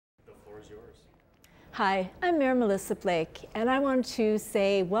is yours. Hi, I'm Mayor Melissa Blake, and I want to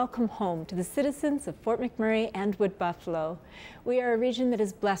say welcome home to the citizens of Fort McMurray and Wood Buffalo. We are a region that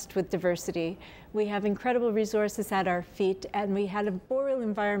is blessed with diversity. We have incredible resources at our feet, and we had a boreal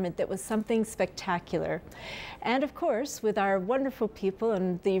environment that was something spectacular. And of course, with our wonderful people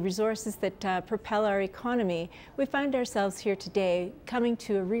and the resources that propel our economy, we find ourselves here today coming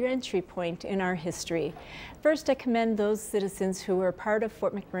to a re-entry point in our history. First, I commend those citizens who were part of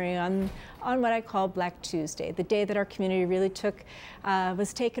Fort McMurray on what I call Black Tuesday, the day that our community really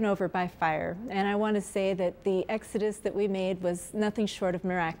was taken over by fire. And I want to say that the exodus that we made was nothing short of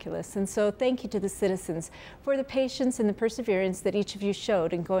miraculous. And so thank you to the citizens for the patience and the perseverance that each of you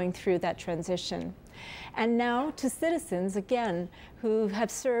showed in going through that transition. And now to citizens, again, who have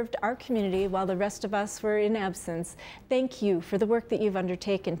served our community while the rest of us were in absence, thank you for the work that you've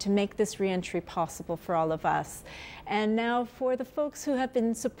undertaken to make this reentry possible for all of us. And now for the folks who have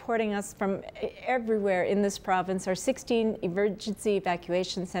been supporting us from everywhere in this province, our 16 emergency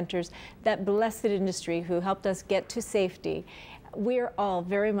evacuation centers, that blessed industry who helped us get to safety. We're all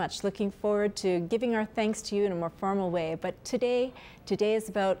very much looking forward to giving our thanks to you in a more formal way. But today is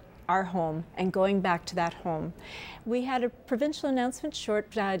about our home and going back to that home. We had a provincial announcement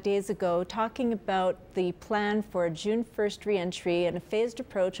short days ago talking about the plan for a June 1st reentry and a phased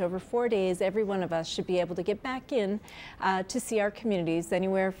approach over 4 days. Every one of us should be able to get back in to see our communities,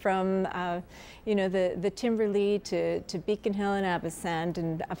 anywhere from the Timberlea to Beacon Hill and Abasand,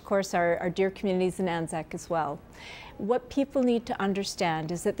 and of course our dear communities in Anzac as well. What people need to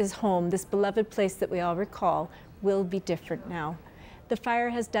understand is that this home, this beloved place that we all recall, will be different now. The fire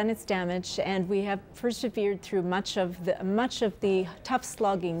has done its damage, and we have persevered through much of the tough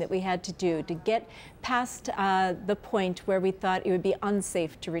slogging that we had to do to get past the point where we thought it would be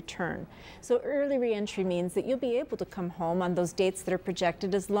unsafe to return. So early reentry means that you'll be able to come home on those dates that are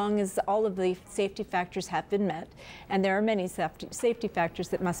projected as long as all of the safety factors have been met. And there are many safety factors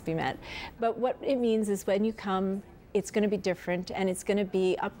that must be met. But what it means is when you come, it's going to be different, and it's going to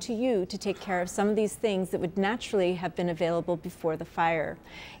be up to you to take care of some of these things that would naturally have been available before the fire.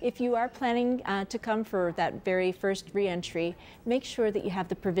 If you are planning to come for that very first reentry, make sure that you have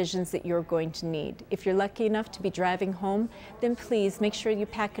the provisions that you're going to need. If you're lucky enough to be driving home, then please make sure you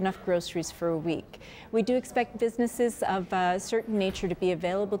pack enough groceries for a week. We do expect businesses of a certain nature to be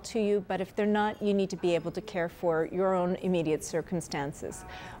available to you, but if they're not, you need to be able to care for your own immediate circumstances.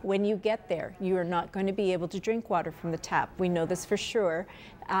 When you get there, you are not going to be able to drink water from the tap. We know this for sure.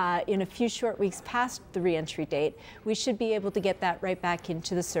 In a few short weeks past the reentry date, we should be able to get that right back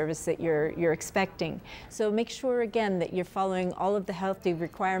into the service that you're expecting. So make sure again that you're following all of the healthy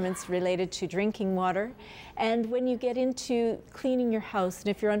requirements related to drinking water. And when you get into cleaning your house, and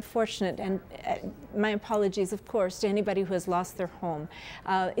if you're unfortunate, and my apologies of course to anybody who has lost their home,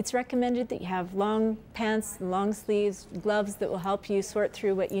 it's recommended that you have long pants, long sleeves, gloves that will help you sort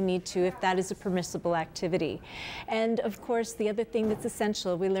through what you need to if that is a permissible activity. And of course the other thing that's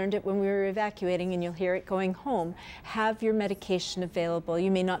essential, we learned it when we were evacuating, and you'll hear it going home, have your medication available. You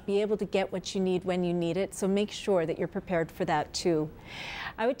may not be able to get what you need when you need it, so make sure that you're prepared for that too.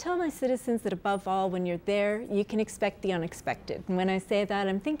 I would tell my citizens that above all, when you're there, you can expect the unexpected. And when I say that,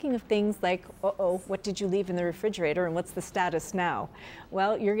 I'm thinking of things like, uh-oh, what did you leave in the refrigerator and what's the status now?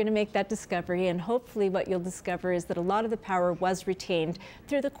 Well, you're going to make that discovery, and hopefully what you'll discover is that a lot of the power was retained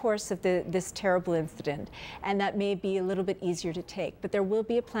through the course of this terrible incident, and that may be a little bit easier to take. But there will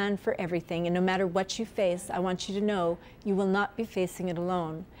be a plan for everything, and no matter what you face, I want you to know you will not be facing it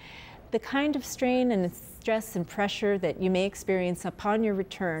alone. The kind of strain and stress and pressure that you may experience upon your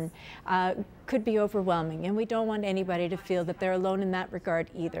return could be overwhelming, and we don't want anybody to feel that they're alone in that regard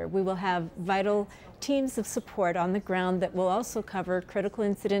either. We will have vital teams of support on the ground that will also cover critical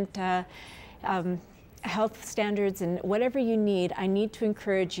incident health standards, and whatever you need. I need to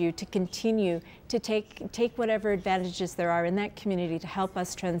encourage you to continue to take whatever advantages there are in that community to help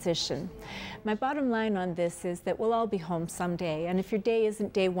us transition. My bottom line on this is that we'll all be home someday, and if your day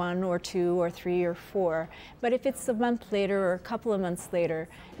isn't day 1 or 2 or 3 or 4, but if it's a month later or a couple of months later,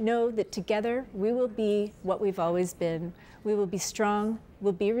 know that together we will be what we've always been. We will be strong,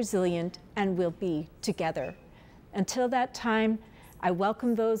 we'll be resilient, and we'll be together. Until that time, I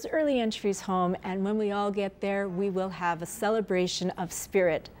welcome those early entries home, and when we all get there, we will have a celebration of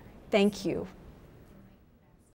spirit. Thank you.